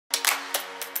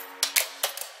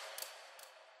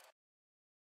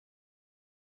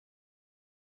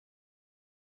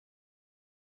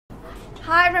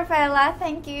Hi Rafaela,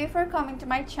 thank you for coming to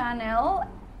my channel.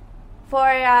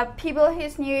 For people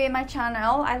who's new in my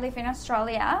channel, I live in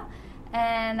Australia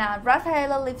and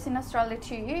Rafaela lives in Australia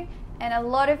too, and a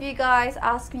lot of you guys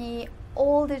ask me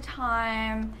all the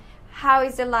time, how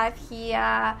is the life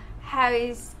here, how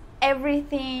is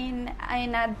everything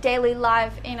in a daily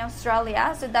life in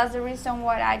Australia. So that's the reason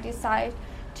why I decided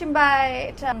to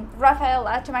invite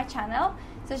Rafaela to my channel.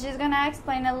 So she's gonna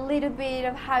explain a little bit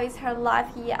of how is her life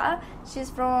here. She's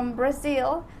from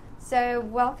Brazil, so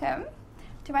welcome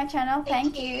to my channel.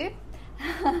 Thank you.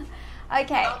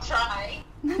 Okay. I'll try.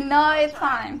 No, it's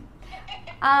fine.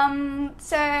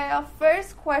 So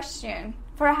first question,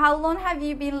 for how long have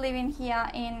you been living here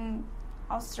in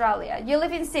Australia? You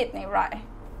live in Sydney, right?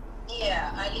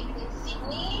 Yeah, I live in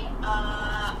Sydney.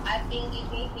 I've been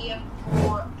living here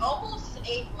for almost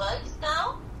 8 months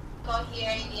now. Got here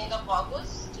in the end of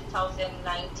August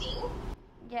 2019.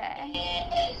 Yeah.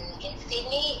 And in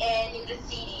Sydney and in the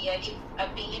city.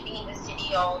 I've been living in the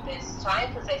city all this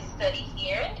time because I study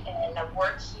here and I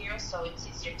work here, so it's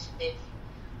easier to live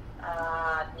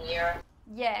near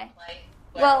where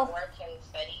I work and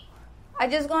study. I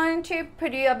just going to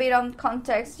put you a bit on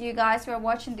context, you guys who are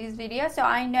watching this video. So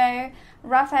I know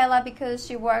Rafaela because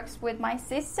she works with my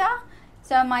sister.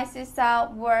 So my sister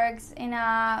works in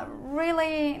a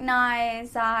really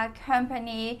nice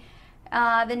company.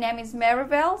 The name is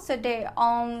Maribel. So they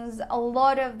owns a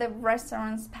lot of the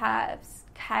restaurants, pubs,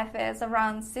 cafes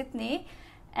around Sydney.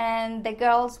 And the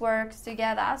girls work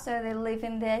together. So they live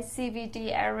in the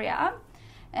CBD area.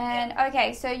 And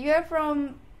okay, so you're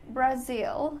from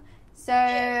Brazil.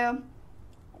 So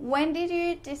when did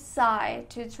you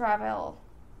decide to travel?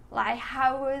 Like,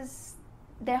 how was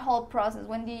the whole process?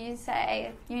 When did you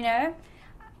say,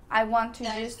 I want to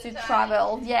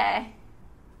travel? Yeah.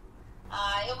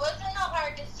 It wasn't a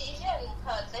hard decision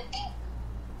because I think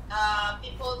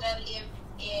people that live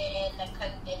in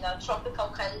a tropical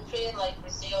country like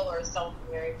Brazil or South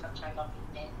America, kind of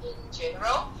in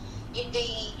general, if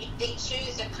they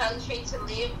choose a country to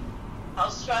live,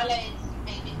 Australia is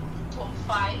maybe top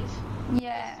 5.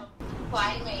 Yeah. So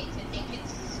climate, I think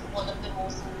it's one of the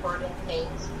most important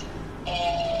things.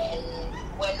 And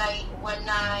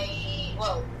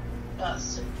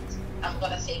I'm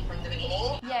gonna say from the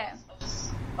beginning. Yeah.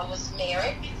 I was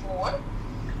married before,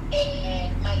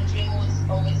 and my dream was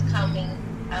always coming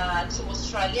to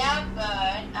Australia,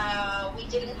 but we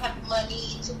didn't have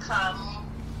money to come,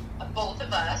 both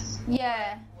of us.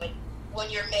 Yeah. When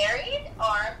you're married,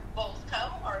 or both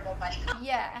come or nobody comes.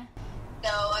 Yeah. So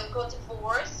I got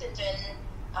divorced, and then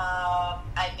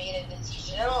I made a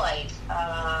decision now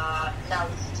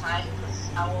is the time, because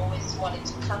I always wanted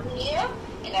to come here,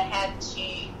 and I had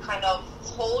to kind of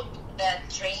hold that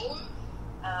dream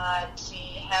to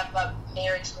have a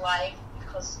marriage life,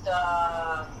 because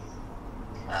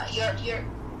your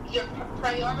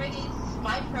priorities,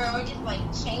 my priorities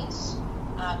changed.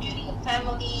 Building a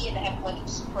family, and I have money to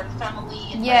support a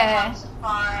family, and my house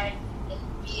apart, and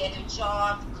be at a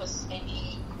job, because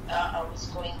maybe we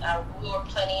were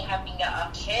planning having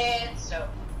a kid. So,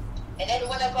 and then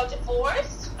when I got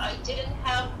divorced, I didn't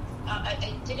have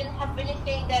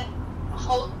anything that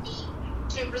hold me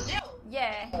to Brazil.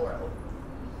 Yeah. Anymore.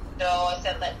 So I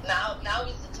said, now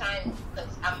is the time,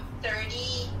 because I'm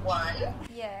 31.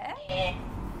 Yeah. And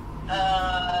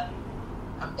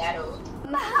I'm that old.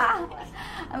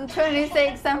 I'm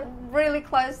 26. I'm really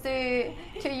close to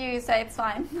you, so it's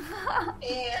fine.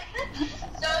 Yeah.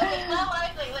 So my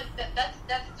life, that's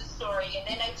the story. And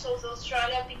then I chose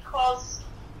Australia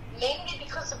mainly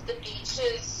because of the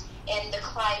beaches and the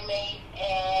climate,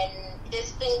 and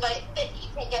this thing that you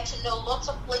can get to know lots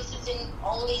of places in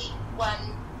only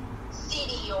one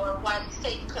city or one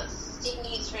state, because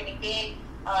Sydney is really big,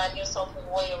 New South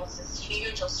Wales is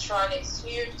huge, Australia is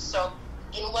huge. So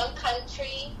in one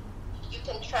country, you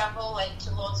can travel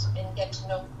to lots and get to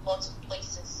know lots of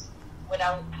places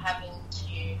without having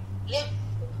to live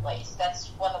in a place. That's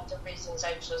one of the reasons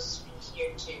I chose to be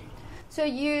here too. So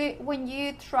when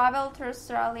you travel to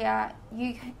Australia,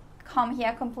 you come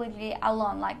here completely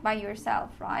alone, by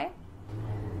yourself, right?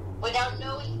 Without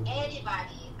knowing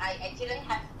anybody. I didn't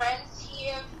have friends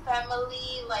here,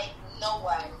 family, no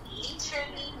one.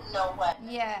 Literally no one.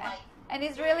 Yeah. And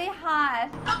it's really hard.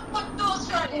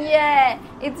 Australia. Yeah,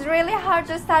 it's really hard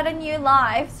to start a new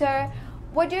life. So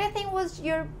what do you think was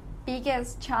your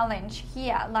biggest challenge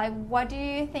here? What do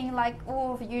you think,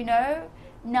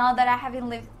 now that I have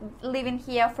been living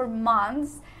here for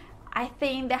months, I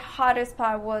think the hardest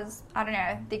part was,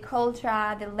 the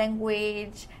culture, the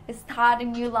language, start a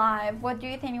new life. What do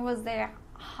you think was the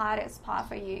hardest part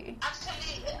for you?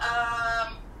 Actually,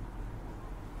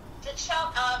 the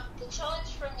challenge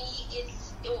for me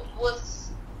was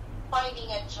finding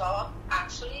a job,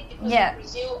 actually, because Yeah. in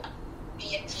Brazil,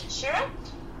 be a teacher.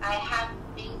 I have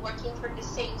been working for the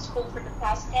same school for the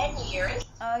past 10 years.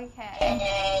 Okay. And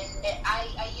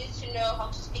I used to know how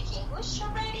to speak English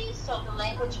already, so the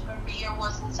language barrier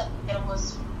wasn't something that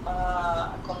was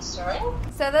a concern.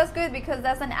 So that's good because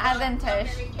that's an advantage.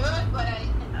 Not very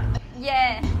good, but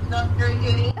Yeah. not very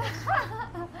good English.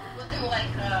 It wasn't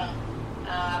like a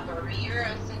barrier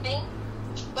or something.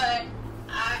 But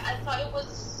I thought it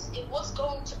was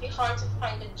going to be hard to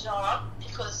find a job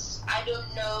because I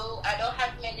don't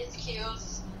have many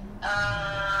skills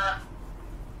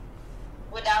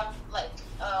without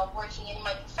working in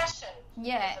my profession.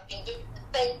 Yeah. I've been doing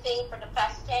the same thing for the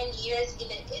past 10 years in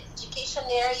the education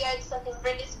area. It's something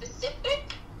really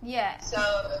specific. Yeah. So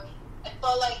I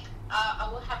felt like I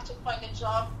would have to find a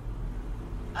job,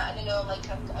 I don't know, like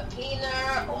a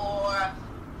cleaner or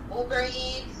Uber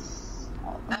Eats.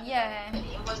 Yeah.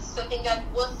 It was something that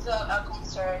was a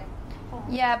concern.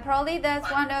 Yeah, probably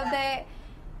that's one of the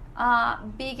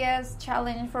biggest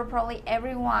challenge for probably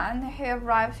everyone who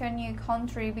arrives to a new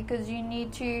country, because you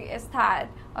need to start,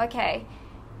 okay,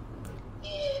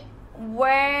 Yeah.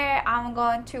 where I'm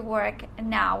going to work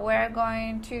now, where I'm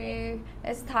going to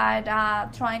start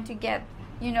trying to get,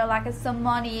 like some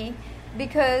money,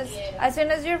 because Yeah. as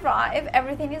soon as you arrive,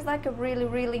 everything is like really,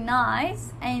 really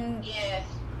nice, and Yes.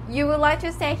 you would like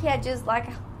to stay here just like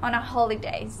on a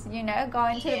holidays,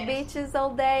 going to the Yes. beaches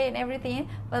all day and everything,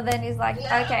 but then it's like,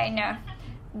 Yeah. okay, no,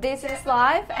 this is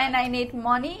life and I need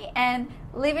money, and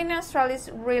living in Australia is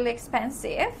really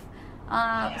expensive.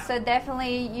 So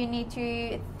definitely you need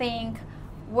to think,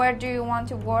 where do you want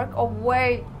to work or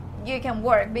where you can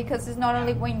work, because it's not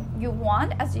only when you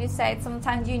want, as you said,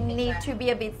 sometimes you need to be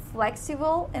a bit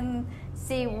flexible and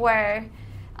see where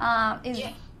is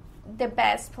Yeah. the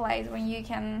best place when you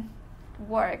can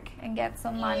work and get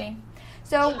some money.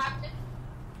 So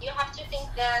you have to think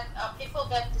that people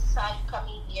that decide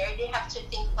coming here, they have to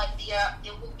think like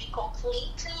they will be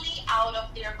completely out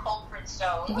of their comfort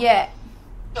zone. yeah,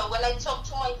 So when I talk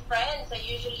to my friends, I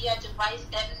usually advise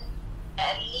them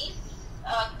at least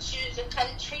choose a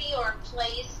country or a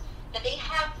place that they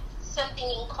have something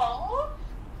in common,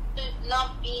 to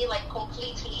not be like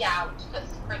completely out. Because,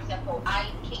 for example, I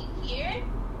came here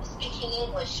speaking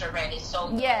English already, so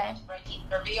Yeah. the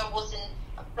barrier wasn't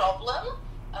a problem.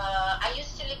 I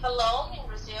used to live alone in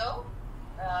Brazil.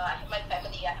 I have my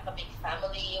family. I have a big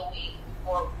family. We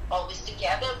were always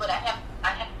together, but I have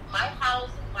my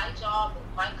house and my job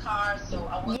and my car, so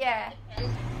I was Yeah.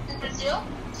 independent in Brazil.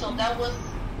 So that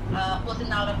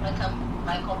wasn't out of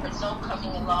my comfort zone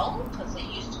coming alone, because I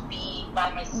used to be by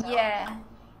myself. yeah,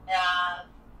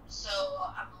 So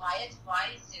my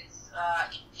advice is,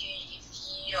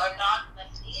 if you are not a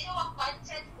little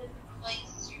acquainted with the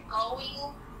place you're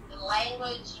going, the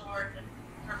language or the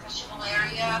professional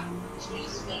area,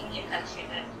 choose maybe a country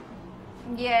that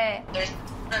yeah, there's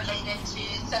related to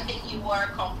something you are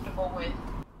comfortable with.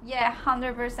 yeah,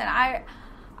 100%.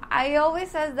 I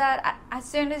always says that as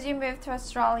soon as you move to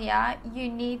Australia, you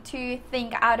need to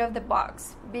think out of the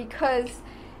box, because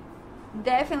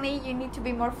definitely you need to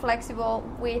be more flexible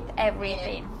with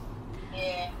everything.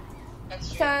 Yeah, that's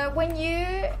true. So when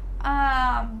you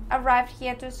arrived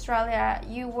here to Australia,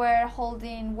 you were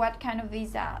holding what kind of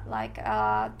visa? Like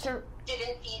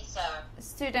Student visa.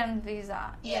 student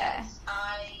visa. Yes,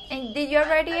 And did you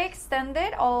already extend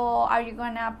it, or are you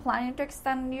gonna plan to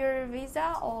extend your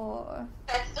visa, or?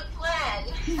 That's the plan.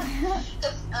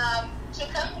 Because to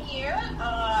come here,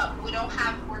 we don't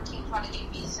have working holiday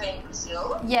visa in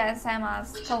Brazil. Yes, I'm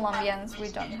as We don't Colombians, have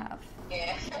we don't resident. have.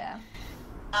 Yeah. Yeah.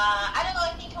 I don't know.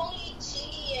 I think only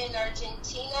Chile and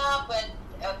Argentina, but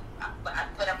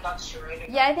I'm not sure. I don't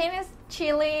know. Yeah, I think it's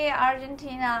Chile,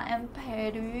 Argentina, and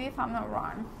Peru, if I'm not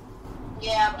wrong.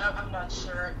 Yeah, I'm not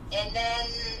sure. And then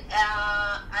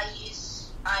I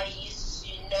used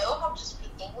to know how to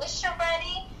speak English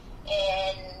already,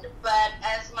 but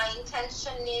as my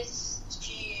intention is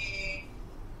to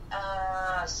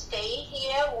stay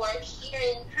here, work here,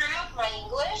 improve my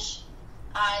English,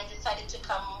 I decided to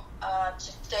come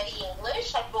to study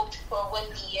English. I booked for 1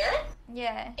 year.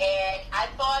 Yeah. And I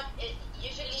thought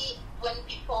usually when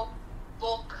people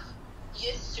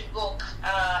used to book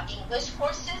English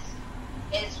courses,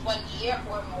 it's 1 year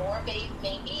or more,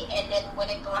 maybe. And then when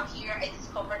I got here, I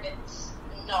discovered it's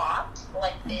not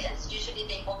like this. Usually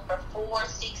they book for 4,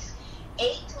 6,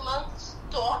 8 months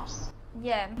tops.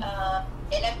 Yeah.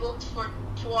 And I booked for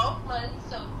 12 months,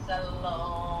 so it's a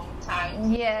long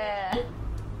time. Yeah.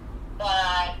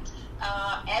 But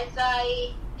as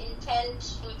I intend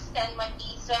to extend my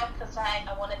visa because I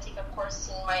want to take a course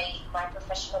in my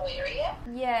professional area.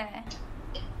 Yeah.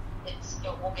 It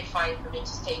will be fine for me to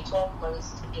stay 12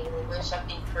 months in English. I've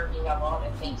been improving a lot, I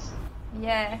think.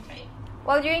 Yeah. Okay.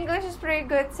 Well, your English is pretty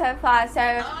good so far.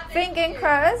 So fingers you.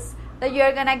 crossed that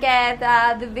you're gonna get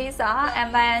the visa,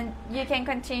 and then you can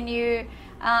continue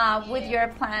with your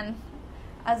plan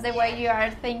as the way you are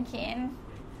thinking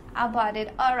about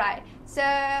it. All right. So,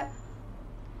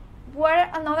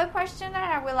 another question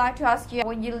that I would like to ask you: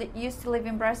 when you used to live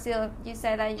in Brazil, you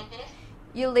said that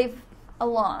you live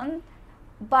alone,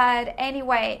 but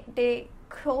anyway, the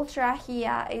culture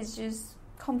here is just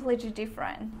completely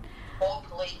different.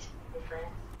 Completely different.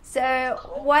 So,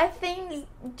 what things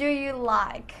do you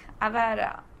like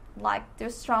about like the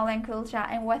Australian culture,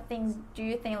 and what things do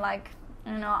you think like,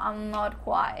 you know, I'm not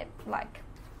quite like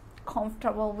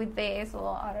comfortable with this,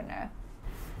 or I don't know?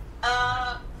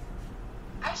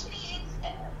 Actually,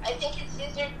 I think it's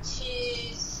easier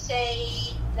to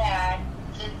say that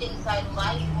the things I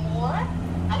like more.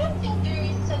 I don't think there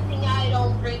is something I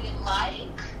don't really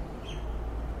like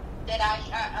that I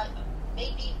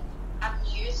maybe I'm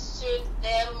used to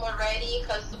them already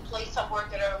because the place I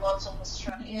work at are lots of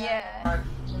Australian or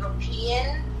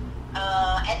European.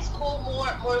 At school,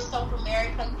 more South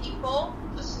American people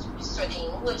because we study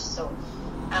English. So,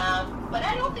 but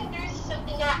I don't think there is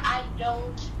something I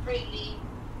don't really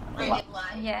like.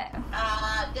 Yeah.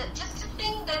 Just the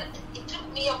thing that it took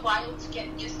me a while to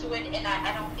get used to it, and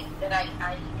I don't think that I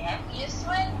am used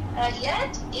to it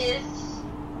yet, is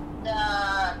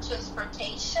the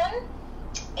transportation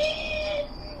and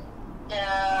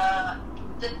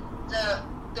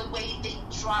the way they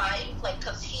drive. Like,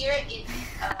 cause here it's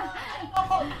I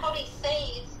don't know how they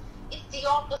say it's the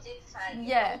opposite side.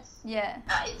 Yeah, yeah.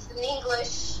 It's an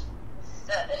English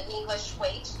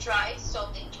way to drive, so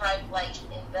they drive like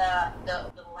in the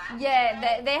left.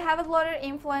 Yeah, they have a lot of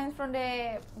influence from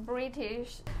the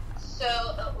British. So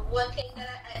one thing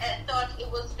that I thought it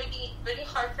was really, really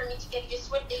hard for me to get used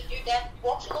to it, they do that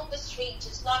walking on the street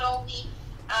is not only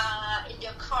in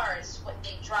their cars when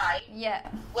they drive. Yeah.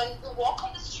 When you walk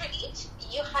on the street,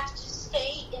 you have to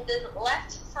stay in the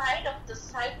left side of the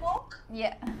sidewalk.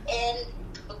 Yeah. And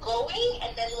going,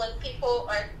 and then when people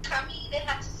are coming, they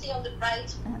have to stay on the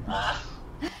right.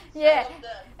 Yeah. Side of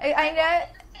the I know. the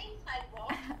same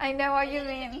sidewalk. I know what you In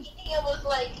the mean. beginning, it was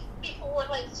like people were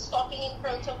like stopping in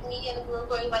front of me, and we were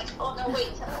going like, "Oh no,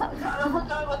 wait! Oh my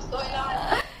God, what's going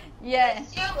on?" Yeah.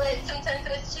 Still, like, sometimes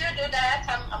I still do that.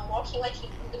 I'm walking like in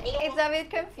the middle. It's a bit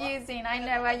confusing. I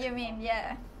know what you mean.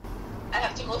 Yeah. I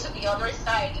have to go to the other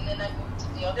side, and then I move to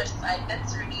the other side.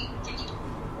 That's really, really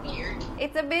weird.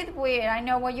 It's a bit weird. I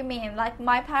know what you mean. Like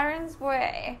my parents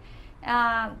were,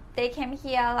 they came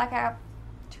here like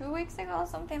 2 weeks ago or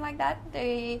something like that.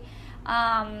 They,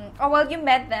 you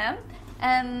met them,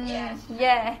 and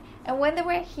yeah. And when they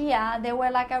were here, they were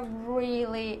like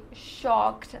really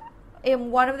shocked.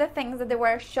 And one of the things that they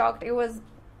were shocked, it was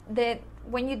that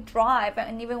when you drive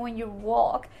and even when you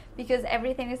walk, because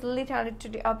everything is literally to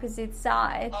the opposite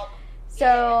side.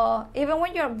 So even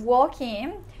when you're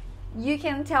walking, you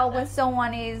can tell when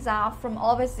someone is from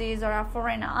overseas or a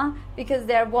foreigner because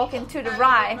they're walking to the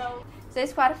right. So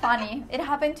it's quite funny. It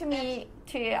happened to me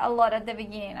too a lot at the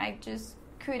beginning. I just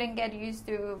couldn't get used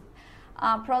to.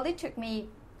 Probably took me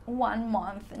 1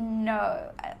 month. No,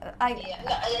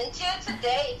 until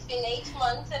today, it's been 8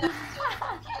 months, and I'm still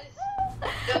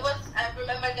confused. I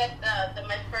remember that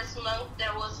my first month,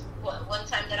 there was one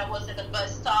time that I was at a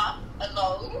bus stop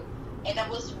alone, and I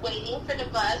was waiting for the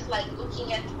bus, like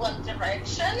looking at one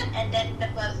direction, and then the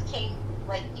bus came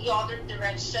like the other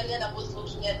direction, and I was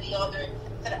looking at the other.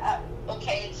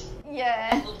 Okay,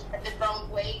 I looked at the wrong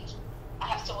way. I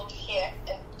have to look here,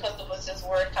 and because the buses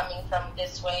were coming from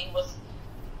this way, it was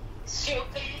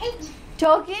stupid.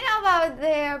 Talking about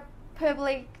the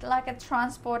public like a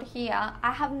transport here,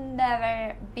 I have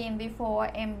never been before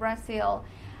in Brazil.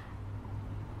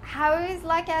 How is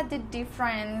like the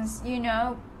difference, you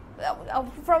know?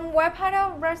 From where part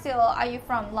of Brazil are you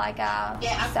from? Like I'm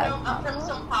from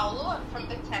São Paulo. I'm from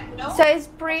the capital. So it's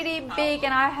pretty big,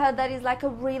 and I heard that it's like a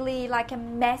really like a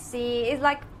messy. It's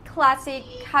like classic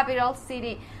capital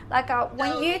city. Like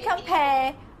when you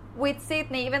compare with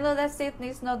Sydney, even though that Sydney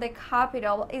is not the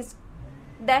capital, it's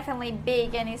definitely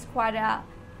big and it's quite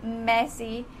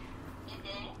messy.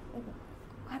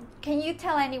 Can you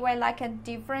tell anyway like a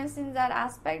difference in that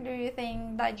aspect? Do you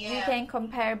think that you can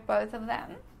compare both of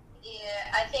them?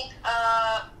 Yeah, I think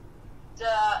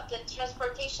the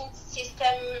transportation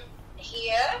system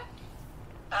here,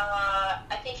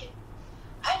 I think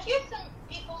I hear some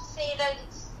people say that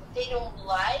they don't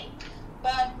like,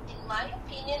 but in my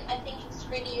opinion, I think it's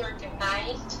really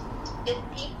organized. The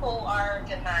people are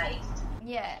organized.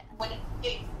 Yeah. When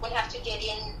you have to get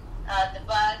in the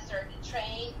bus or the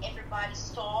train, everybody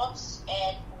stops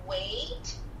and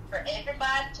wait for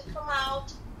everybody to come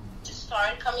out, to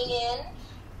start coming in.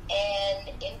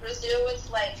 And in Brazil,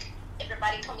 it's like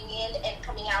everybody coming in and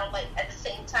coming out like at the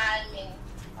same time, and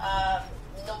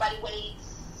nobody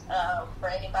waits for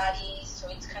anybody, so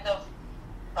it's kind of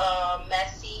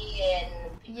messy and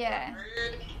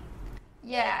rude.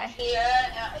 Yeah. And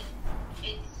here,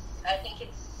 I think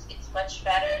it's much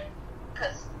better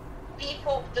because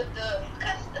people,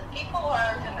 because the people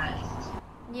are organized.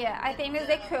 Yeah, I think it's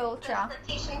the culture.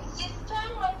 Transportation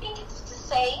system, I think it's the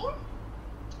same.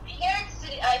 Here,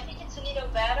 I think it's a little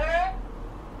better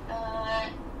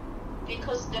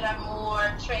because there are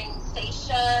more train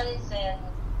stations and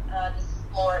this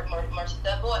more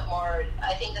double and more.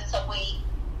 I think the subway,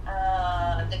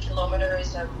 the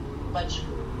kilometers are much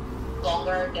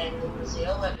longer than in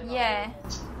Brazil. I don't know,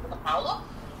 São Paulo.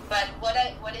 But what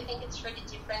I think it's really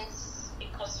different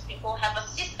because people have a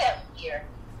system here,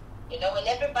 and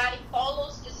everybody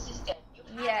follows the system. You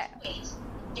have to wait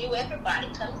till everybody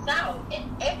comes out, and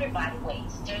everybody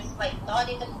waits. There's like not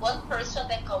even one person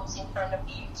that goes in front of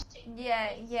you to take.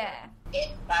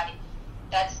 Everybody.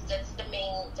 That's the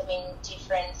main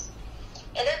difference.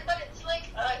 And then, but it's like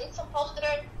in São Paulo there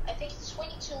are, I think it's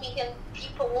 22 million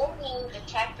people only in the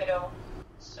capital,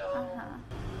 so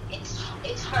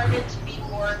it's harder to be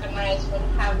more organized when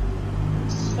you have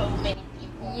so many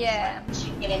people. Yeah. To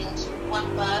get into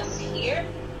one bus here,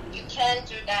 you can't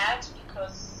do that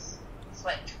because it's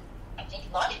like I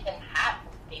think not even half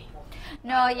of people.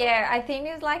 No, I think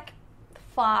it's like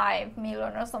 5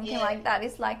 million or something like that.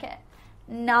 It's like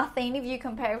nothing if you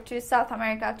compare to South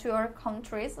America, to our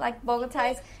countries. Like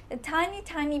Bogota is a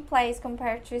tiny place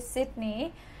compared to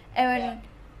Sydney, and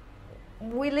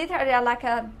we literally are like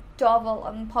a double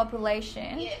in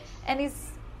population, and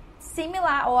it's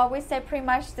similar, or I would say pretty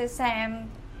much the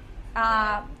same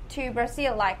to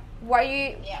Brazil. Like where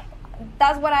you,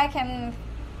 that's what I can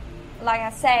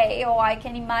say, or I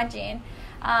can imagine,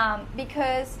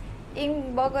 because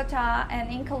in Bogota and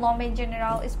in Colombia in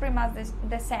general, it's pretty much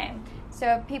the same.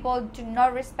 So people do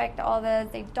not respect others.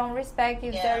 They don't respect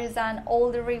if there is an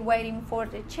elderly waiting for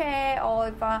the chair, or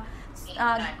if a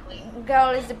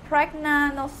girl is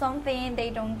pregnant or something, they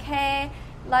don't care.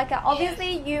 Like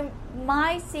obviously you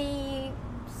might see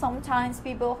sometimes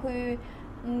people who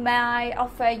might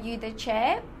offer you the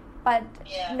chair, but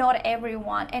not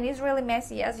everyone. And it's really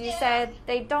messy. As you said,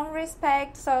 they don't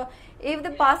respect. So if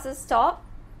the buses stop,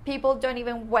 people don't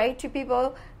even wait to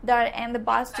people that are in the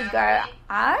bus to go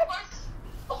out.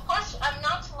 Of course, I'm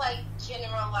not like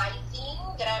generalizing.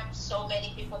 There are so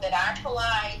many people that are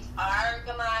polite, are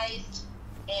organized,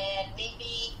 and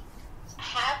maybe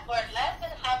half or less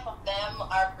than half of them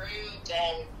are rude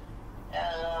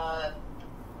and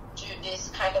do this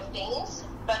kind of things.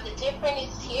 But the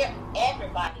difference is here,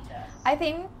 everybody does. I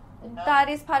think that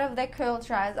is part of the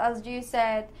culture. As you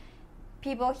said,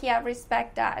 people here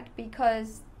respect that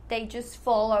because they just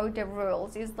follow the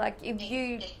rules. It's like if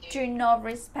you do not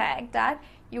respect that,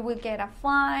 you will get a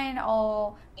fine,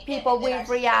 or people will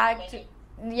react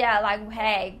like,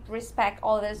 hey, respect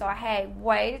others, or hey,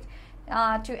 wait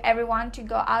to everyone to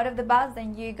go out of the bus,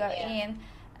 then you go in.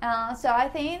 So I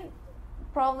think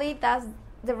probably that's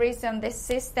the reason the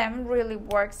system really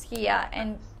works here,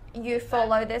 and you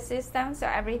follow the system, so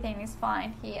everything is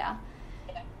fine here.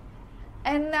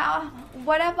 And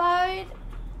what about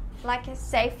like a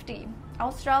safety?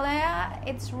 Australia,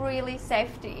 it's really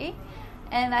safety,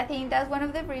 and I think that's one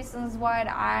of the reasons why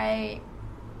I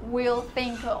will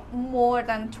think more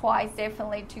than twice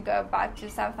definitely to go back to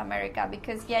South America,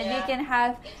 because you can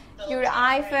have your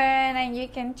iPhone and you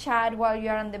can chat while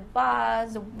you're on the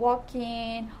bus,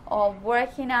 walking or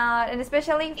working out, and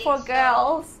especially for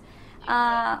girls,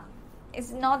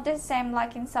 it's not the same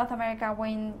like in South America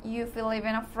when you feel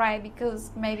even afraid because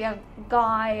maybe a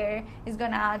guy is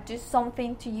gonna do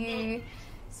something to you.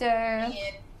 So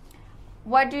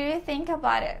what do you think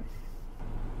about it?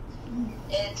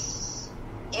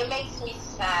 It makes me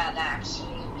sad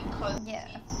actually, because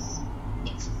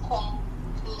it's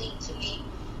completely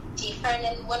different.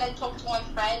 And when I talk to my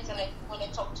friends and when I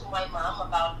talk to my mom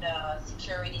about the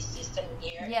security system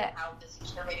here and how the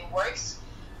security works,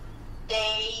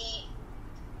 they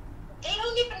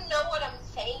don't even know what I'm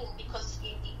saying, because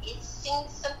it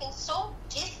seems something so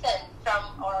distant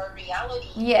from our reality.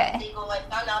 They go like,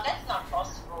 no, that's not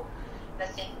possible.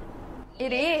 That's it.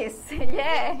 It is.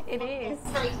 It is.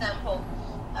 For example,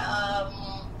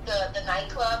 the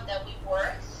nightclub that we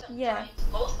work, sometimes,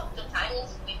 most of the time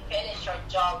sometimes we finish our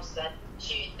jobs at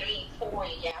 2, 3, 4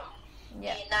 a.m.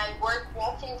 Yeah. And I work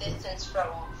walking distance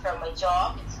from my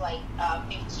job. It's like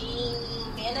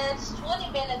 15 minutes,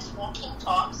 20 minutes walking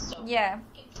tops. So Yeah.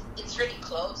 it's really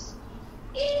close.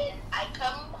 And I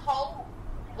come home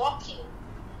walking.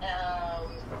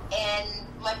 And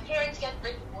my parents get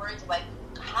very worried, like,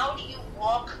 how do you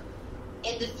walk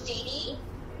in the city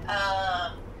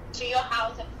to your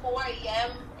house at 4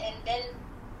 a.m. And then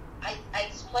I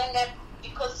explain that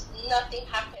because nothing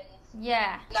happens.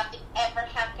 Yeah. Nothing ever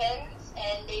happens,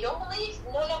 and they don't believe.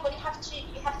 No, but you have to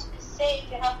be safe.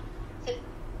 You have to.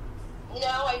 No,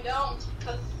 I don't,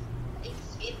 because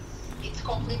it's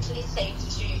completely safe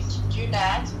to do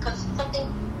that, because it's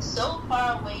something so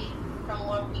far away from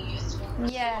what we used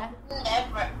to. Yeah.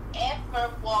 Never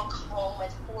ever walk home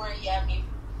at 4 a.m. if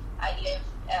I live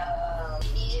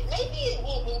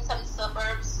maybe in some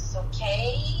suburbs,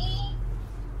 okay.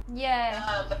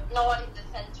 Yeah. But not in the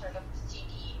center of the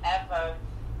city ever.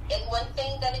 And one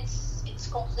thing that it's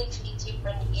completely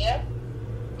different here,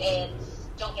 and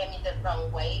don't get me the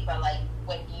wrong way, but like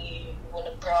when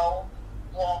a girl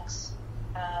walks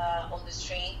on the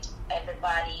street,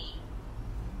 everybody,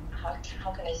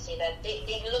 how can I say that?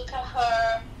 They look at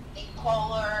her, they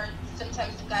call her.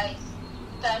 Sometimes the guys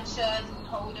touch us and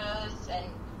hold us, and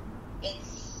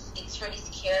it's really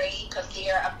scary because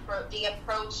they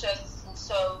approach us in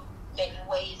so many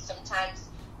ways. Sometimes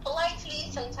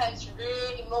politely, sometimes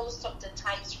rude, most of the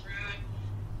times rude.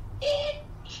 And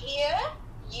here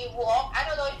you walk, I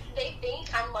don't know if they think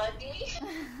I'm ugly,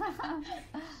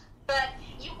 but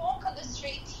you walk on the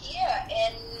street here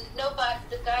and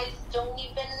the guys don't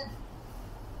even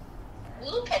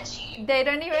look at you. They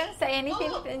don't even say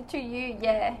anything to you,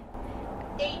 yeah.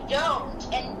 They don't.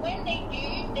 And when they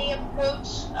do, they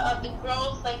approach the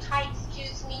girls like, hi,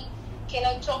 excuse me, can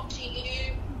I talk to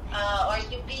you? Are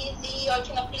you busy? Or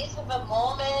can I please have a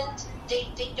moment?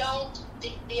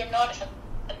 They are not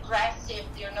aggressive,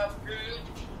 they're not rude.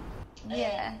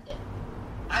 Yeah.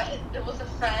 There was a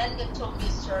friend that told me a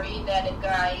story that a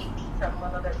guy from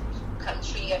another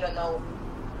country, I don't know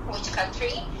which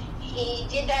country, he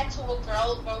did that to a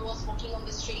girl. Girl was walking on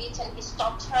the street and he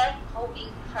stopped her,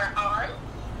 holding her arm.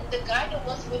 And the guy that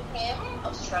was with him,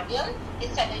 Australian, he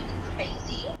said it was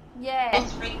crazy. Yeah. It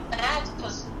was really bad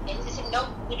because he said, no,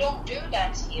 we don't do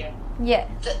that here. Yeah.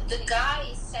 The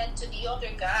guy said to the other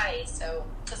guy, so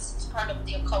because it's part of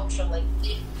their culture, like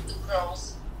leave the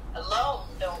girls alone,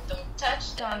 don't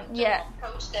touch them, yeah. don't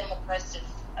approach them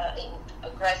in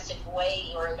aggressive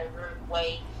way or in a rude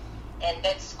way, and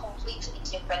that's completely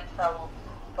different from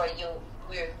what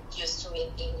we're used to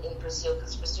in Brazil,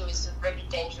 because Brazil is a very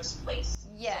dangerous place.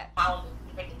 Yeah. A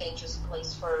very dangerous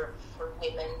place for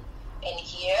women, and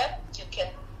here you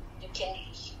can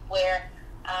wear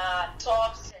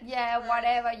tops. And yeah,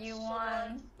 whatever you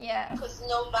want. Yeah. Because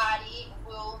nobody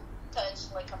will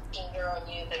touch like a finger on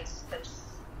you. That's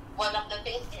one of the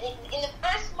things. In the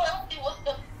first month, it was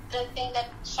the thing that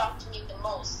shocked me the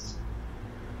most.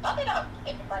 Not that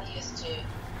everybody used to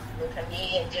look at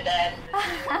me and do that.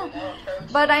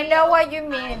 And, but I know what you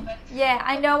mean. Yeah,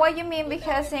 I know what you mean,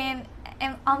 because and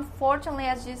unfortunately,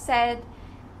 as you said,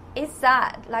 it's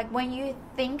sad. Like when you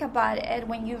think about it,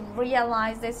 when you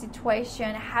realize the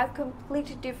situation, how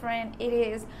completely different it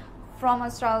is from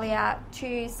Australia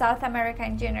to South America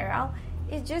in general,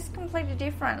 it's just completely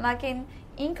different. Like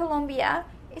in Colombia,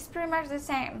 it's pretty much the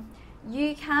same.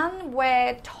 You can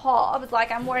wear tops,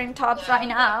 like I'm wearing tops right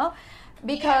now,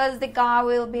 because the guy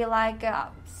will be like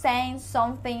saying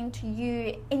something to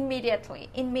you immediately,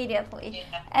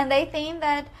 and they think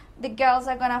that the girls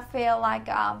are gonna feel like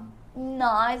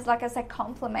nice, like as a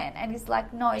compliment, and it's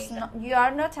like, no, it's not. You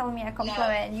are not telling me a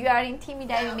compliment. You are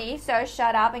intimidating me. So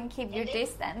shut up and keep your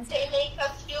distance. They make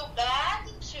us feel bad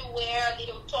to wear a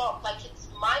little top, like it's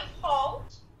my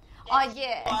fault. Oh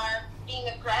yeah. You are being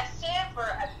aggressive or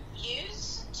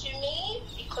abused to me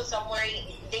because I'm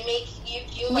wearing. They make you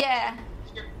feel like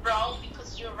you're wrong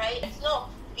because you're right. It's no.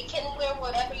 You can wear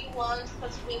whatever you want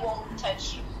because we won't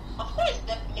touch you. Of course,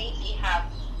 definitely have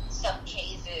some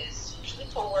cases.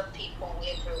 People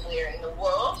everywhere in the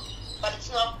world, but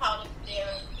it's not part of their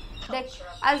culture.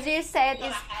 As you said,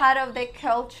 it's part of the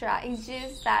culture. It's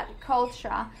just that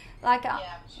culture. Like,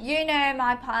 you know,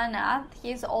 my partner,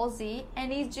 he's Aussie,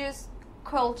 and he's just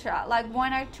culture. Like,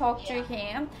 when I talk to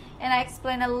him and I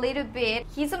explain a little bit,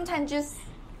 he sometimes just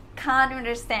can't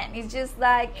understand. It's just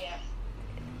like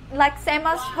same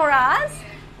as for us.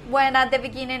 When at the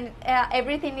beginning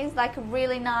everything is like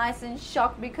really nice and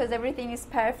shocked because everything is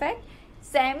perfect.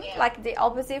 Same, like the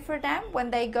opposite for them when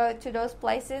they go to those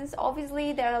places.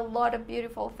 Obviously, there are a lot of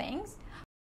beautiful things.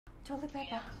 Chili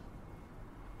pepper.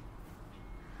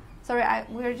 Sorry,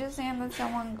 we're just saying that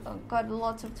someone got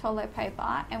lots of toilet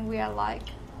paper, and we are like,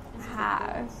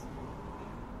 how?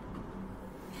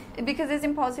 Because it's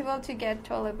impossible to get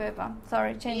toilet paper.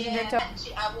 Sorry, changing the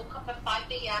topic. I woke up at 5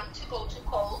 a.m. to go to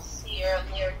Coles here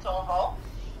near Town Hall,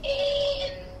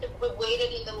 and we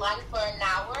waited in the line for an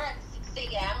hour at 6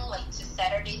 a.m. like 2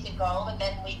 Saturdays ago, and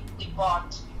then we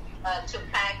bought 2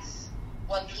 packs,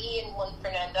 one me and one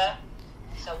Fernanda.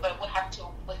 So, but we have to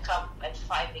wake up at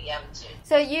 5 a.m. too.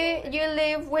 So you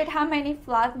live with how many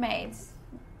flatmates?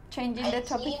 Changing the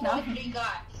topic now. 3 guys.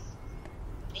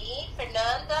 Me,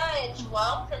 Fernanda, and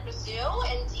João from Brazil,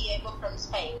 and Diego from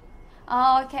Spain.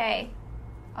 Oh, okay.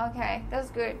 Okay,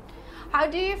 that's good. How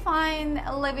do you find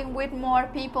living with more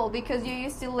people? Because you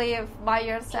used to live by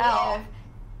yourself. Yeah.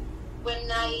 When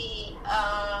I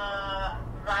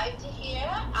arrived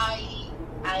here,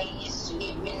 I used to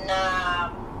live in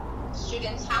a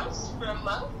student's house for a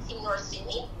month in North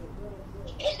Sydney.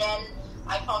 And then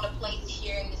I found a place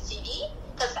here in the city.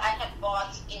 Because I had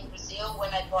bought in Brazil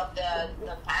when I bought the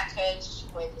package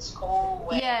with the school,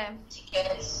 with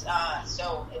tickets,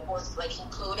 so it was like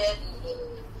included in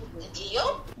the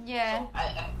deal. Yeah. So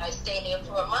I stayed there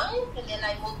for a month, and then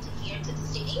I moved here to the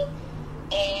city,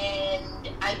 and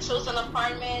I chose an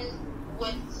apartment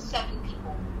with 7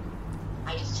 people.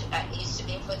 I used to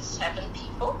live with 7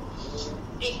 people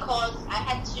because I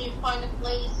had to find a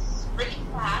place really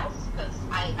fast because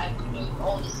I could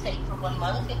only stay for 1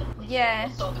 month in the place. Yeah.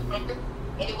 So and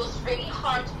it was really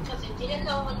hard because I didn't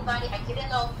know anybody. I didn't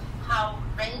know how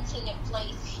renting a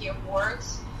place here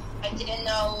works. I didn't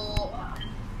know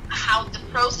how the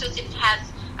process, if it has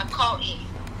a call,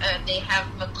 they have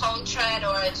a contract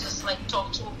or I just like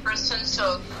talk to a person.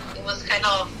 So it was kind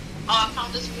of, I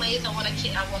found this place.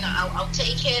 I'll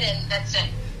take it, and that's it.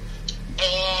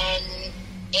 And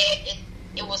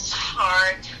it was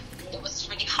hard. It was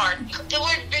really hard. They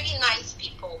were really nice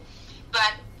people,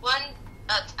 but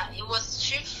it was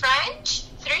 3 French,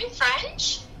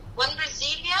 1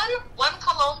 Brazilian, 1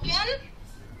 Colombian,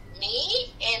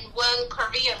 me, and 1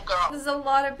 Korean girl. There's a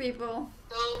lot of people.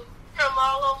 So from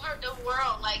all over the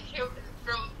world, like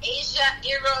from Asia,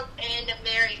 Europe, and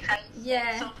America.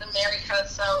 Yeah. South America.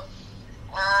 So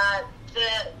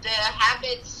the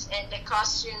habits and the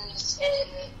costumes,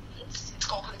 and it's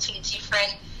completely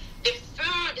different. The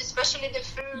food, especially the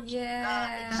food,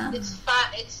 it's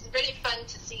fun. It's really fun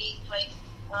to see like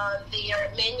their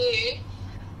menu.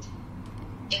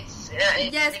 It's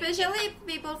especially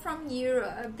people from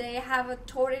Europe. They have a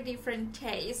totally different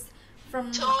taste from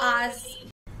us.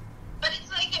 But it's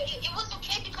like it was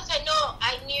okay because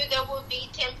I knew that would be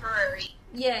temporary.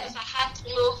 Yeah. Because I had to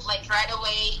move like right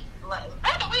away.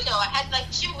 No, I had like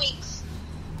 2 weeks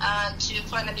to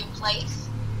find a new place,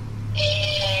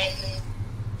 and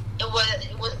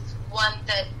it was one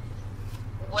that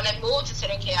when I moved, I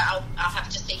said, okay, I'll have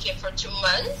to stay here for 2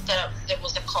 months. There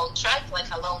was a contract, like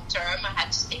a long term. I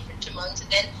had to stay for 2 months,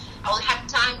 and then I will have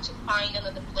time to find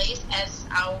another place as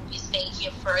I'll be staying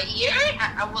here for a year.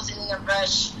 I wasn't in a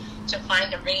rush to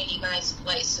find a really nice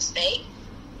place to stay.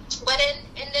 But it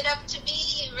ended up to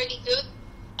be really good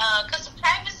because the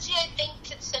privacy, I think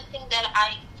it's something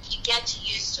that you get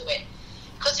used to it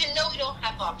because you don't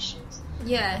have options.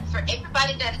 Yeah. For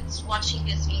everybody that is watching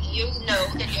this video, know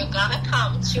that you're gonna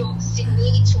come to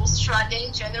Sydney, to Australia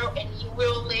in general, and you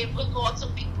will live with lots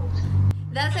of people.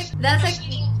 That's a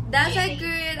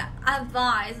good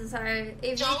advice. So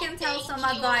if you can tell some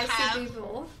advice to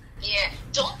people. Yeah.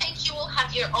 Don't think you will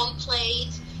have your own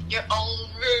place, your own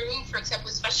room, for example,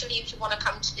 especially if you want to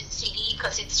come to the city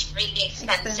because it's really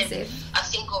expensive. A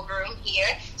single room here.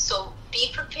 So be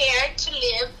prepared to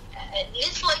live at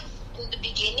least like in the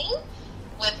beginning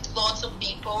with lots of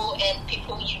people and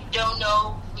people you don't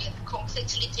know with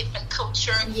completely different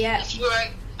culture. Yeah. If you're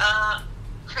a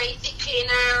crazy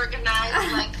cleaner,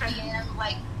 organized like I am,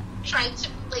 like trying to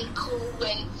play cool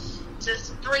and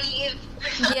just breathe.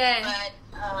 Yeah. But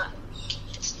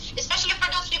especially for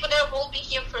those people that won't be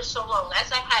here for so long. As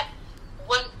I had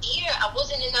 1 year, I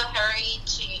wasn't in a hurry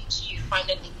to find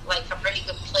a really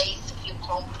good place to feel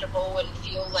comfortable and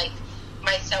feel like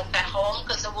myself at home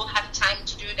because I will have time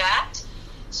to do that.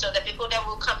 So the people that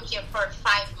will come here for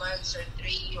 5 months or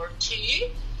 3 or 2,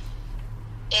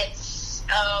 it's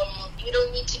you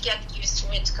don't need to get used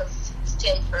to it because it's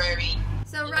temporary.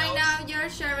 So right now you're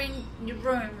sharing your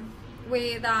room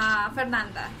with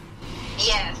Fernanda.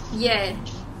 Yes. Yeah.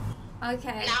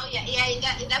 Okay. Now,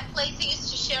 in that place I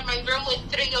used to share my room with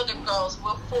 3 other girls.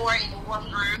 We're 4 in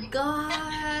 1 room.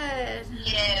 God.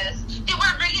 Yes. They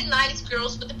were really nice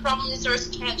girls, but the problem is their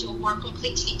schedule were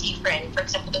completely different. For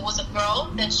example, there was a girl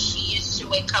that she used to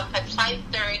wake up at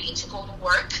 5:30 to go to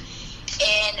work,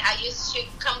 And I used to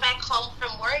come back home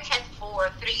from work at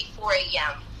 4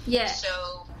 a.m. Yeah.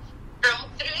 So from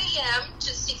 3 a.m.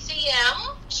 to 6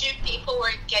 a.m., 2 people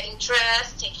were getting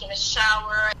dressed, taking a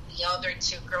shower. The other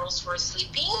 2 girls were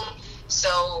sleeping.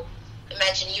 So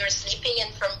imagine you're sleeping,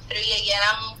 and from 3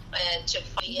 a.m. To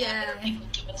 5 a.m. there are people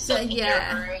doing something in your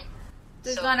room.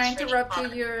 It's gonna interrupt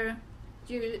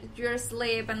your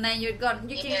sleep, and then you can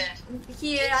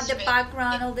hear at the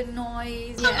background all the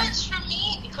noise. So much for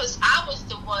me, because I was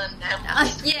the one that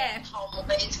was home,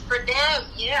 but it's for them.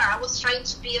 I was trying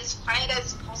to be as quiet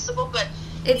as possible, but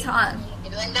it's hard.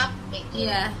 You end up with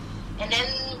And then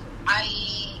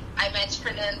I met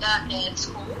Fernanda at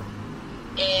school,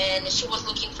 and she was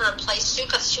looking for a place too,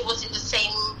 because she was in the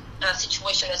same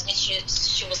situation as me.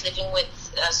 She was living with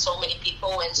so many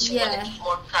people, and she wanted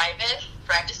more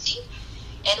privacy.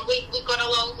 And we got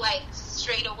along like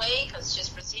straight away, because she's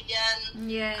Brazilian.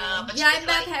 I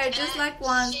met her just like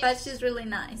once, but she's really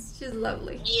nice. She's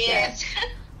lovely. Yes.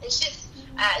 And she's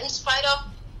in spite of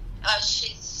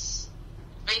she's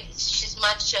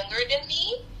much younger than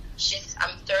me.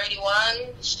 I'm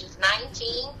 31. She's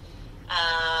 19.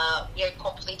 We are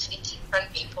completely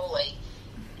different people. Like,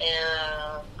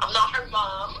 I'm not her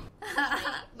mom,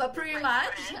 but pretty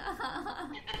much.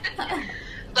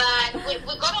 But we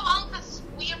got along because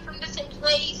we are from the same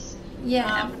place,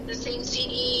 from the same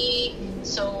city.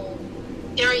 So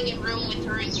sharing a room with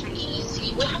her is really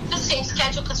easy. We have the same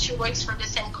schedule because she works for the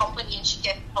same company and she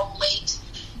gets home late.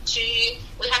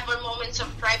 We have our moments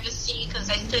of privacy because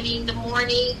I study in the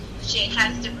morning. She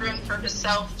has the room for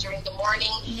herself during the morning.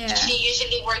 She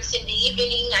usually works in the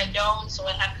evening. I don't, so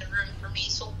I have the room for me.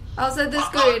 So also that's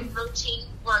good. Our routine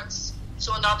works.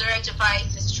 So another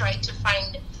advice is try to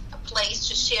find a place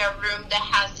to share a room that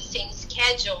has the same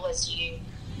schedule as you,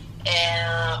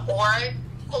 or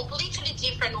completely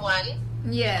different one.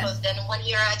 Because then when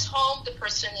you're at home, the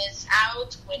person is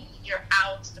out. When you're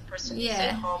out, the person is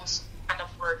at home. So kind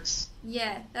of works.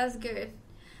 That's good.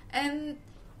 And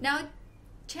now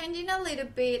changing a little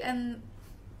bit, and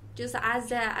just as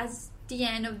the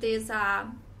end of this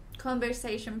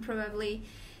conversation, probably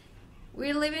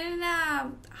we're living in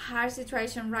a hard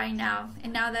situation right now.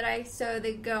 And now that I saw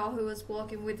the girl who was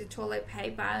walking with the toilet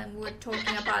paper, and we're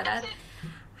talking about that,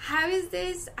 how is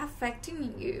this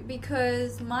affecting you?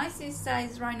 Because my sister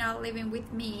is right now living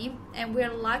with me, and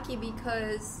we're lucky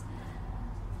because,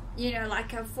 you know,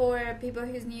 like for people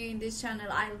who's new in this channel,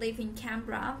 I live in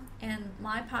Canberra, and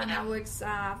my partner works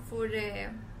for the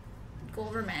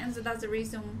government, so that's the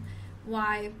reason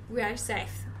why we are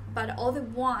safe. But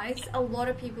otherwise, a lot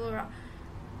of people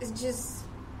is just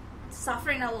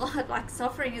suffering a lot. Like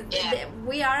suffering is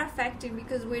we are affected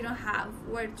because we don't have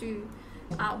where to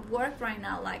work right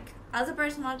now. Like as a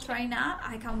personal trainer,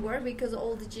 I can't work because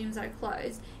all the gyms are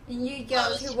closed. And you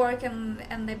girls who work in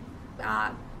the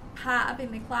pub,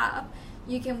 in the club,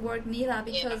 you can work neither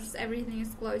because everything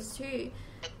is closed too.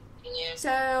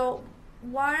 So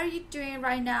what are you doing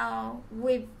right now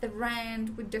with the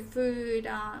rent, with the food,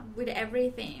 with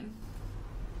everything?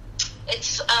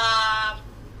 It's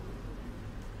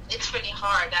really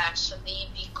hard actually,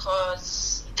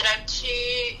 because there are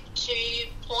two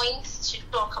points to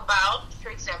talk about. For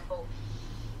example,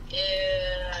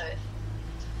 in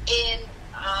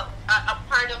a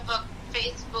part of a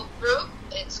Facebook group,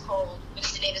 it's called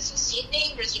Brazilians in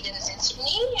Sydney.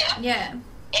 And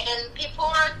people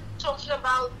are talking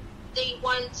about they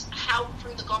want help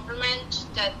from the government,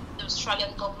 that the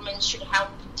Australian government should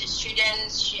help the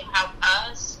students, should help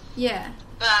us.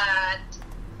 But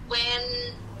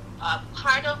when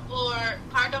part of our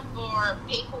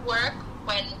paperwork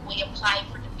when we apply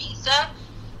for the visa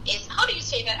is, how do you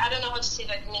say that? I don't know how to say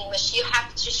that in English. You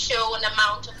have to show an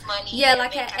amount of money.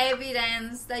 Like an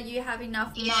evidence that you have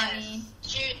enough money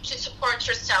to support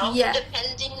yourself,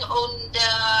 depending on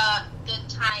the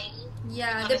time.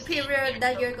 The period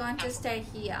that you're going to stay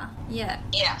here.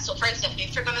 So for example,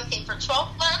 if you're going to stay for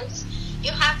 12 months,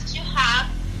 you have to have,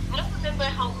 I don't remember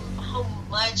how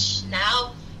much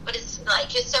now, but it's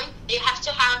like you have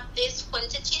to have this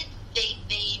quantity. They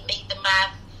make the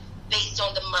math based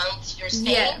on the month you're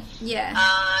staying.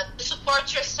 To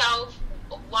support yourself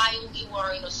while you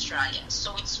are in Australia.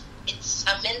 So it's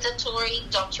a mandatory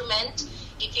document.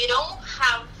 If you don't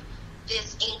have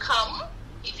this income,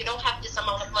 if you don't have this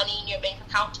amount of money in your bank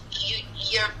account,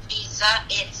 your visa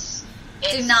it's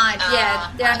denied.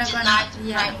 They're not denied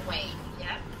right away.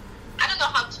 I don't know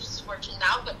how it's working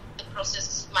now, but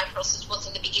my process was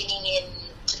in the beginning in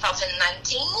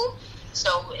 2019,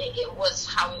 so it was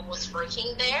how it was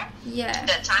working there at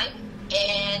that time.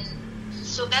 And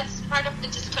so that's part of the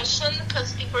discussion,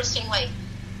 because people are saying like,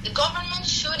 the government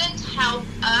shouldn't help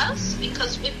us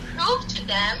because we prove to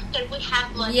them that we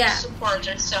have money to support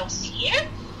ourselves here.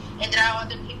 And there are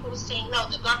other people saying, no,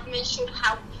 the government should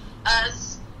help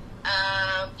us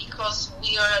because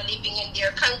we are living in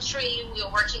their country, we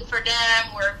are working for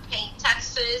them, we're paying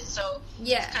taxes. So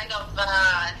it's kind of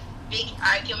a big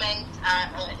argument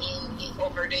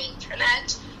over the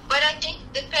internet. But I think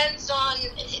it depends on,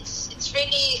 it's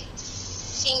really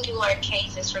singular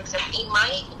cases. For example, in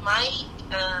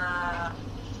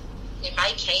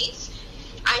my case,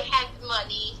 I had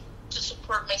money to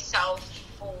support myself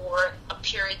for a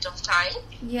period of time.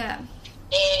 Yeah.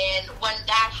 And when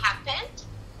that happened,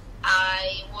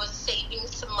 I was saving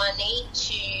some money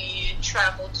to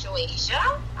travel to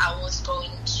Asia. I was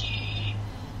deciding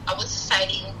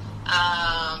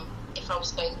if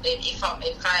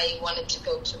I wanted to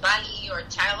go to Bali or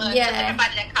Thailand. Yeah.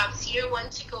 Everybody that comes here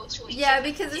wants to go to Asia. Yeah,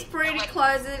 because it's pretty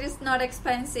close. It is not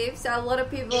expensive, so a lot of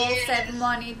people save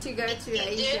money to go to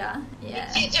Asia.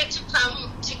 Yeah. It's easier to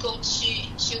go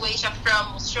to Asia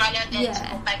from Australia than to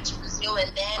go back to Brazil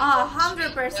and then.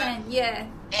 100%. Yeah.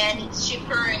 And it's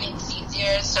cheaper and it's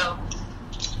easier. So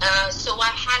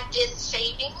I had this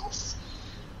savings,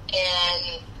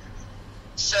 and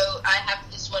so I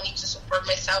have this money to support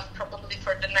myself probably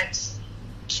for the next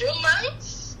 2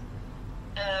 months.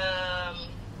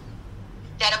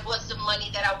 That was the money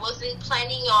that I wasn't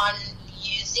planning on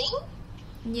using.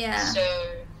 Yeah. So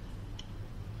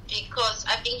because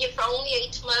I've been here for only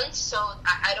 8 months, so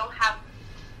I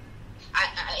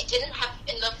didn't have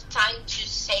enough time to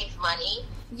save money.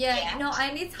 Yeah, yet, no,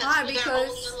 and it's hard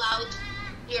because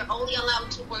you're only allowed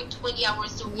to work 20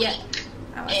 hours a week.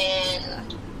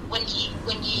 And when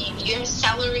your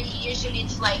salary usually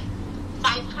it's like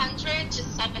 $500 to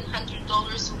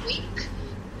 $700 a week,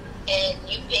 and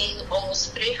you pay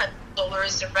almost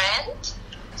 $300 rent.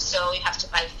 So you have to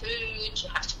buy food, you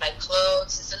have to buy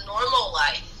clothes. It's a normal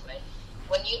life. Like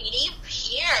when you live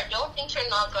here, don't think you're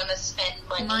not gonna spend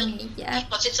money.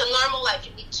 Because it's a normal life.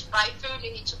 You need to buy food,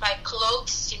 you need to buy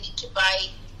clothes, you need to buy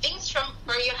things for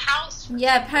your house.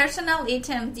 Yeah, personal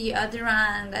items,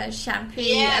 deodorant, shampoo,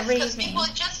 everything. Because people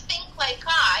just think like,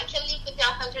 I can live with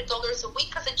 $100 a week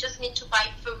because I just need to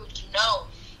buy food. No,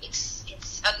 it's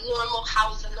a normal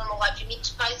house, a normal life. You need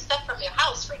to buy stuff from your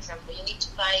house. For example, you need to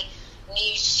buy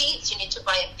new sheets, you need to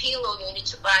buy a pillow, you need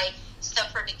to buy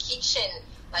stuff for the kitchen,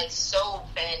 like soap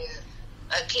and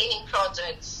cleaning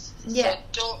products. Yeah.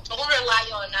 So don't rely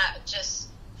on just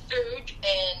food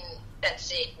and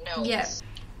that's it. No. Yes.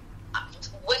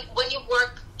 When you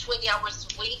work 20 hours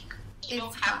a week, you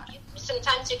don't have.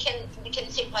 Sometimes you can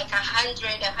save like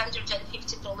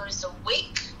 $150 a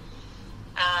week.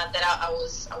 That I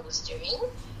was doing,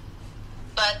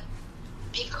 but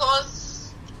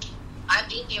because I've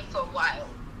been here for a while,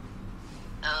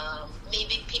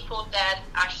 maybe people that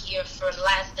are here for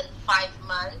less than 5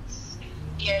 months,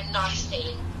 they're not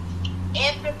staying.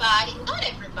 Not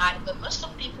everybody, but most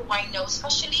of the people I know,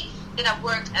 especially that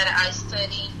I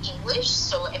study English,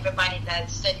 so everybody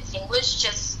that studies English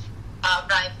just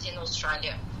arrived in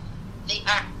Australia. They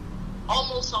are,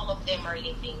 almost all of them are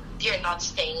leaving. They're not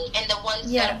staying. And the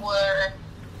ones that were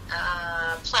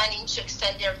planning to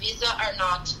extend their visa are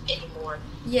not anymore.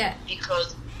 Yeah.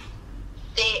 Because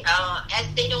they, as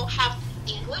they don't have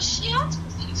English yet,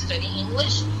 they study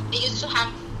English, they used to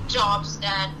have jobs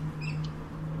that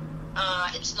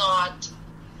it's not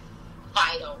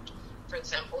vital. For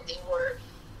example, they were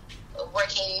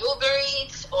working in Uber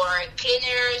Eats or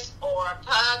cleaners or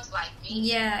pubs like me.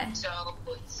 Yeah. So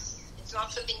it's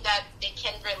not something that they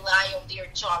can rely on their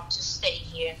job to stay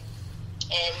here.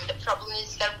 And the problem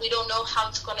is that we don't know how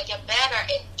it's going to get better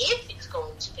and if it's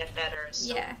going to get better.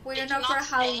 So we don't know for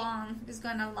how long it's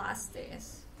going to last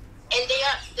this. And they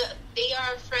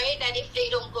are afraid that if they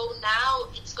don't go now,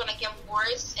 it's going to get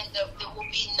worse and there will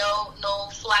be no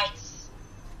flights.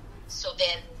 So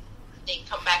then they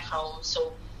come back home.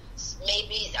 So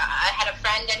maybe I had a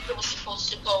friend that he was supposed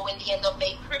to go in the end of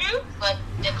April, but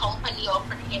the company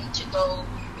offered him to go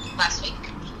last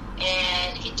week.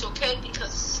 And he took it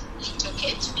because he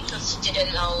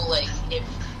didn't know like if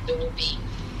there will be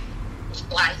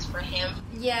flights for him.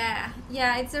 Yeah,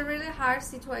 it's a really hard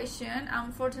situation.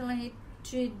 Unfortunately,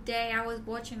 today I was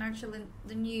watching actually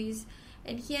the news,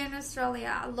 and here in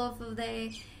Australia, a lot of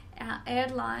the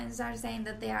airlines are saying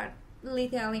that they are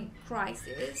literally in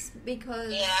crisis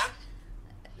because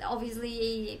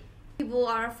obviously people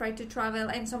are afraid to travel,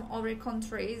 and some other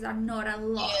countries are not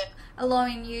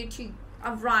allowing you to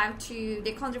arrive to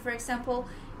the country. For example,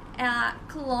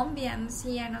 Colombians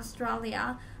here in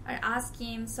Australia are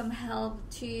asking some help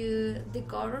to the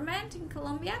government in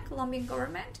Colombian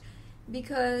government,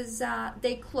 because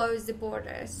they close the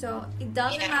border. So it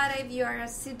doesn't matter if you are a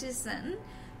citizen,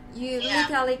 you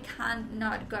literally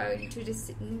cannot go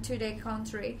into their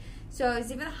country. So it's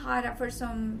even harder for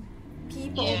some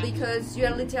people because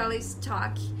you're literally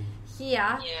stuck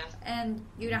here and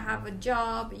you don't have a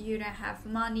job, you don't have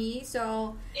money.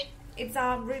 So it's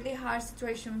a really hard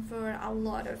situation for a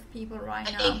lot of people right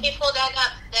now. I think people that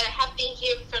have been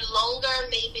here for longer,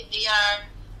 maybe they are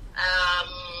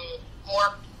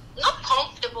more not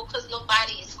comfortable, because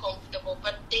nobody is comfortable,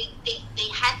 but they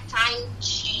had time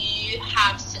to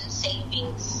have some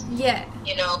savings. Yeah.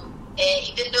 You know,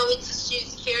 even though it's still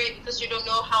scary because you don't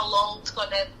know how long it's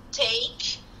gonna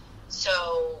take.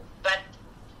 So, but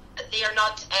they are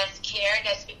not as scared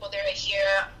as people that are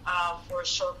here for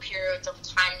short periods of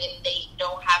time and they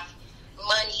don't have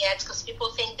money yet, because people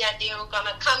think that they are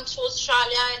gonna come to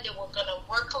Australia and they were gonna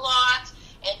work a lot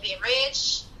and be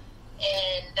rich.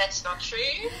 And that's not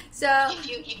true. So if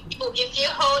you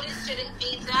hold a student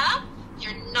visa,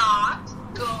 you're not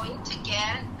going to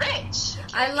get rich.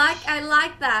 Okay? I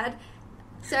like that.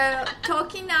 So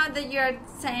talking now that you're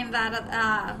saying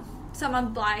that some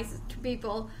advice to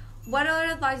people, what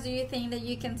other advice do you think that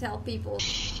you can tell people?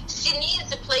 Sydney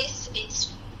is a place.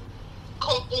 It's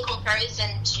in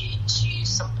comparison to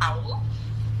São Paulo.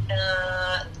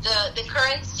 The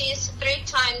currency is 3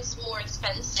 times more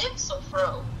expensive. So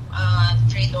for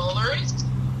 $3,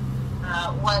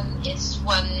 one is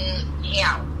 $1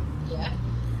 real. Yeah.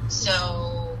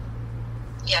 So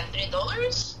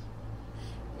 $3.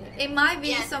 It might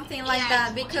be something like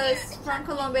that, because from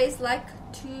Colombia it's like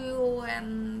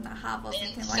 2.5 or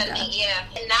something like that. Yeah,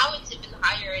 and now it's even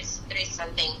higher. It's 3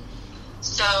 something.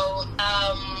 So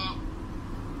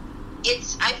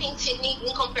it's, I think Sydney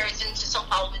in comparison to São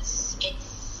Paulo, it's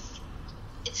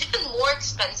even more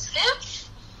expensive.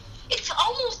 It's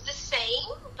almost the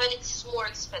same, but it's more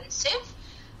expensive.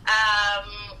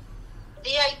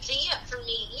 The idea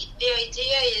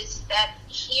is that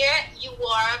here you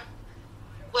are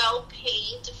well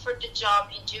paid for the job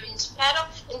you do, in spite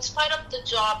of the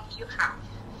job you have,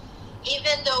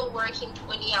 even though working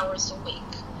 20 hours a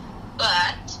week.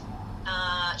 But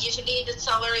usually the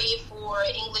salary for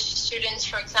English students,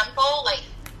 for example, like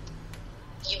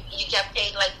you get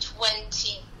paid like $25.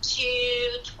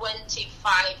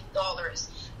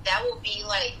 That will be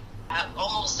like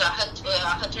almost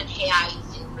 100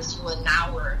 reais in Brazil an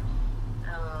hour.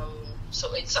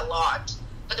 So it's a lot.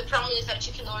 But the problem is that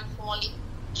you can work for only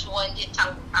 20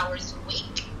 hours a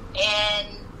week.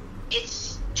 And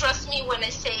it's, trust me when I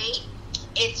say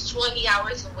it's 20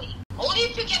 hours a week. Only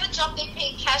if you get a job they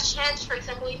pay cash hands. For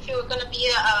example, if you're going to be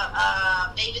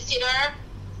a babysitter,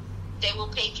 they will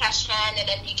pay cash hand and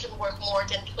then you can work more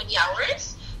than 20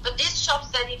 hours. But these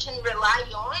jobs that you can rely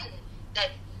on,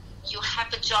 that you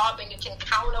have a job and you can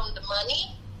count on the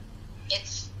money,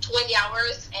 it's 20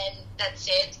 hours and that's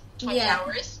it, 20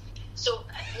 hours. So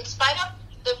in spite of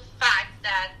the fact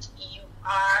that you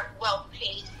are well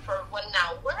paid for 1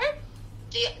 hour,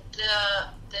 the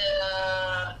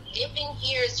living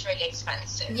here is really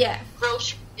expensive. Yeah.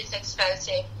 Grocery is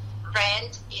expensive.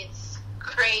 Rent is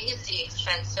crazy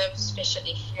expensive,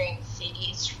 especially here in the city.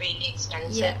 It's really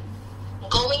expensive. Yeah.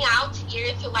 Going out here,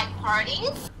 if you like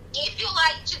partying, if you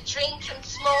like to drink and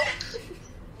smoke,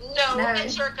 no.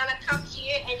 That you're gonna come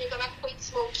here and you're gonna quit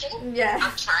smoking. Yeah.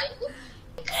 I'm trying.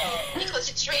 Because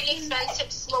it's really expensive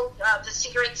to smoke the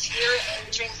cigarettes here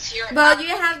and drinks here. But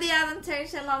you have the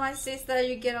advantage, like my sister,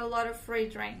 you get a lot of free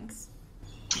drinks.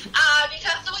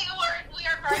 Because we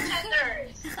are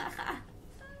bartenders.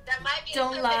 That might be.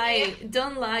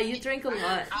 Don't lie. You drink a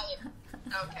lot.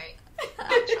 Okay.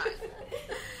 I'll try.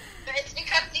 But it's because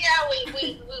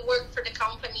we work for the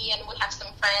company and we have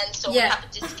some friends, so we have a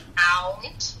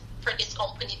discount for this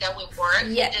company that we work.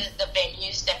 The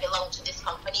venues that belong to this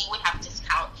company, we have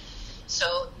discount,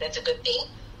 so that's a good thing.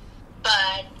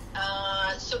 But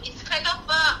so it's kind of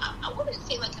I wouldn't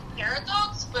say like a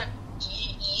paradox, but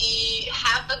you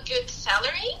have a good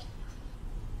salary,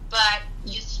 but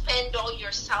you spend all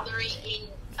your salary in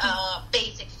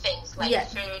basic things like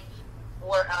food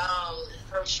or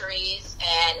groceries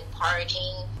and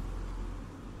partying.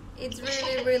 It's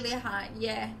really, really hard.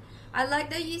 Yeah. I like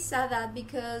that you said that,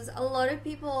 because a lot of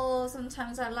people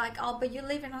sometimes are like, oh, but you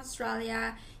live in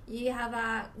Australia, you have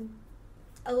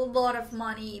a lot of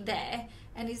money there.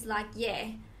 And it's like,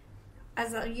 yeah,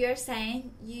 as you're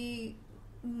saying, you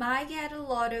might get a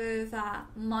lot of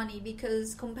money,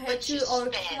 because compared to our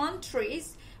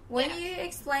countries, when you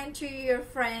explain to your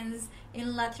friends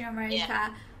in Latin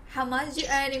America how much you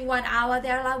earn in 1 hour,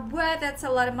 they're like, well, that's a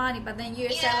lot of money. But then you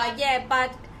say like,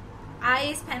 but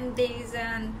I spend this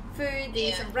on food,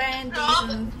 this on rent, this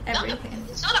on everything.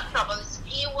 It's not a problem.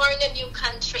 You are in a new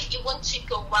country. You want to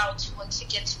go out. You want to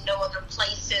get to know other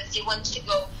places. You want to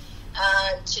go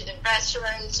to the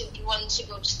restaurants. You want to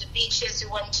go to the beaches. You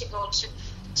want to go to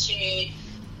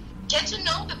get to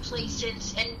know the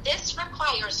places. And this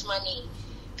requires money.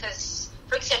 Because,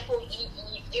 for example,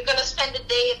 you're going to spend a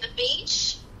day at the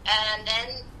beach, and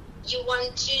then you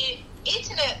want to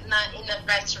eat in a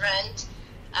restaurant.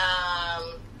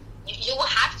 You will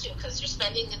have to, because you're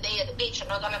spending the day at the beach. You're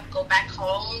not going to go back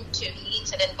home to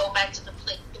eat and then go back to the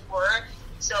place you were.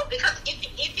 So, because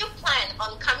if you plan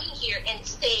on coming here and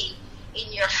stay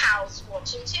in your house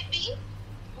watching TV,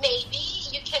 maybe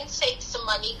you can save some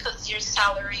money because your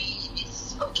salary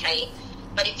is okay.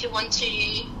 But if you want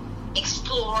to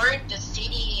explore the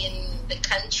city and the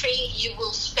country, you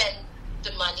will spend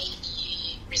the money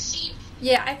you receive.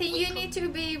 Yeah, I think you need to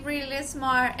be really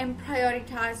smart and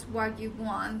prioritize what you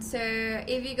want. So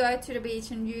if you go to the beach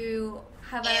and you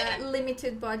have a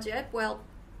limited budget, well,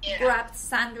 grab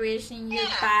sandwich in your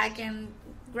bag and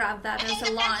grab that as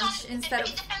a lunch instead of...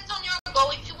 It depends on your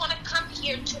goal. If you want to come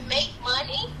here to make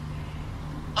money,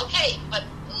 okay, but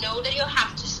know that you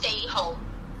have to stay home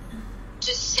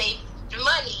to save the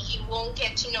money. You won't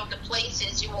get to know the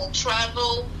places. You won't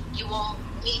travel. You won't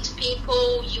meet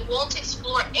people. You won't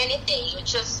explore anything. You're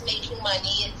just making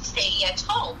money and staying at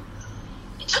home.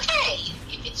 It's okay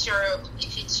if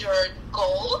it's your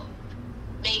goal.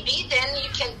 Maybe then you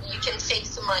can save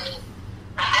some money.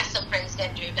 I have some friends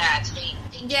that do that.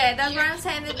 That's what I'm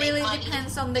saying. It really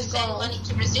depends on the goal. Send money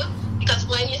to Brazil, because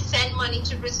when you send money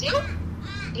to Brazil,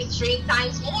 it's 3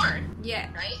 times more.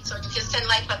 Yeah. Right. So if you send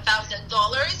like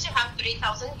 $1,000, you have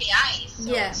 3,000 reais.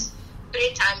 So it's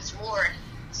 3 times more.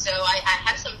 So I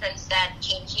have some friends that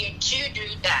came here to do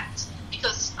that,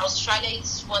 because Australia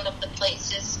is one of the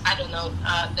places, I don't know,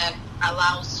 that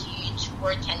allows you to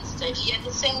work and study at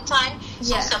the same time.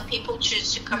 So some people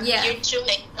choose to come here to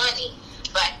make money,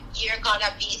 but you're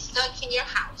gonna be stuck in your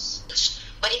house.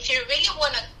 But if you really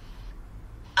want to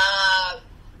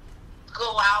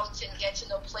go out and get to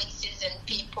know places and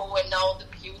people and all the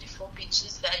beautiful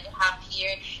beaches that you have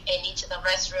here, and eat in a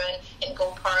restaurant and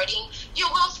go partying, you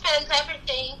will spend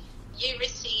everything you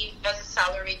receive as a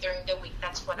salary during the week.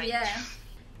 That's what I do.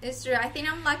 It's true. I think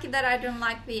I'm lucky that I don't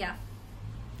like beer.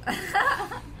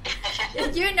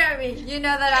 You know me. You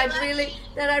know that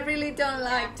I really don't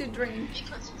like to drink.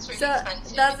 Because it's really so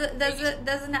expensive.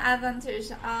 that's an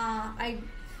advantage.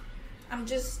 I'm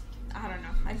just, I don't know.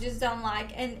 I just don't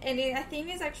like, and I think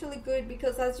it's actually good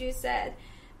because, as you said,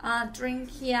 drink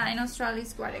here in Australia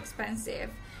is quite expensive.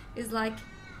 It's like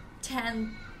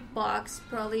 $10,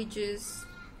 probably just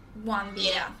one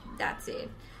beer. That's it.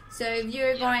 So if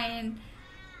you're going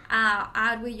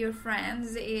out with your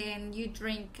friends and you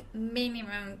drink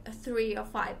minimum 3 or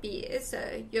 5 beers,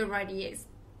 so you already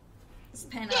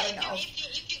spend, I don't know,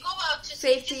 if you go out to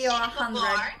 50 or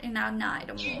 100 in a night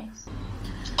or more.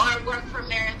 Or work for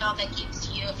Marathon that gives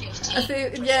you a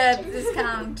 50%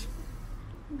 discount.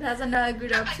 That's another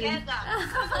good option. My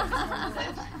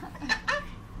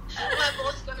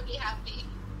boss gonna be happy.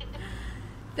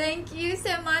 Thank you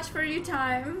so much for your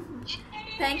time.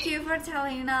 Thank you for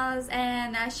telling us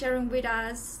and sharing with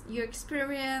us your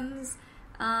experience.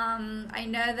 I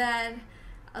know that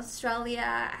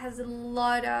Australia has a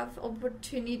lot of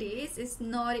opportunities. It's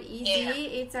not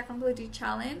easy. It's a completely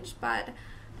challenge, but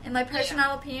in my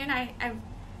personal opinion, I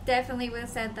definitely will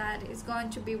say that it's going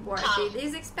to be worth it.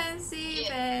 It's expensive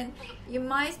and you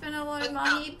might spend a lot of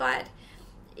money, but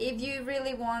if you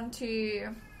really want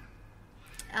to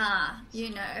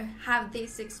have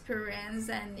this experience,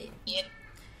 and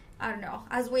I don't know,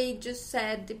 as we just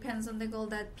said, depends on the goal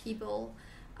that people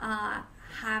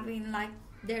have in like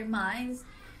their minds.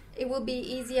 It will be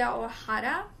easier or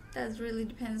harder. That really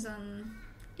depends on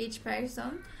each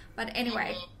person. But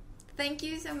anyway, thank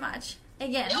you so much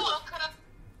again. You're welcome.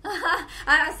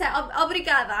 I say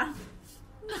obrigada.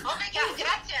 Obrigada,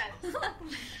 gracias.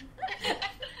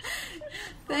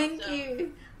 Thank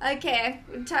you. Okay,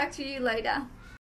 we'll talk to you later.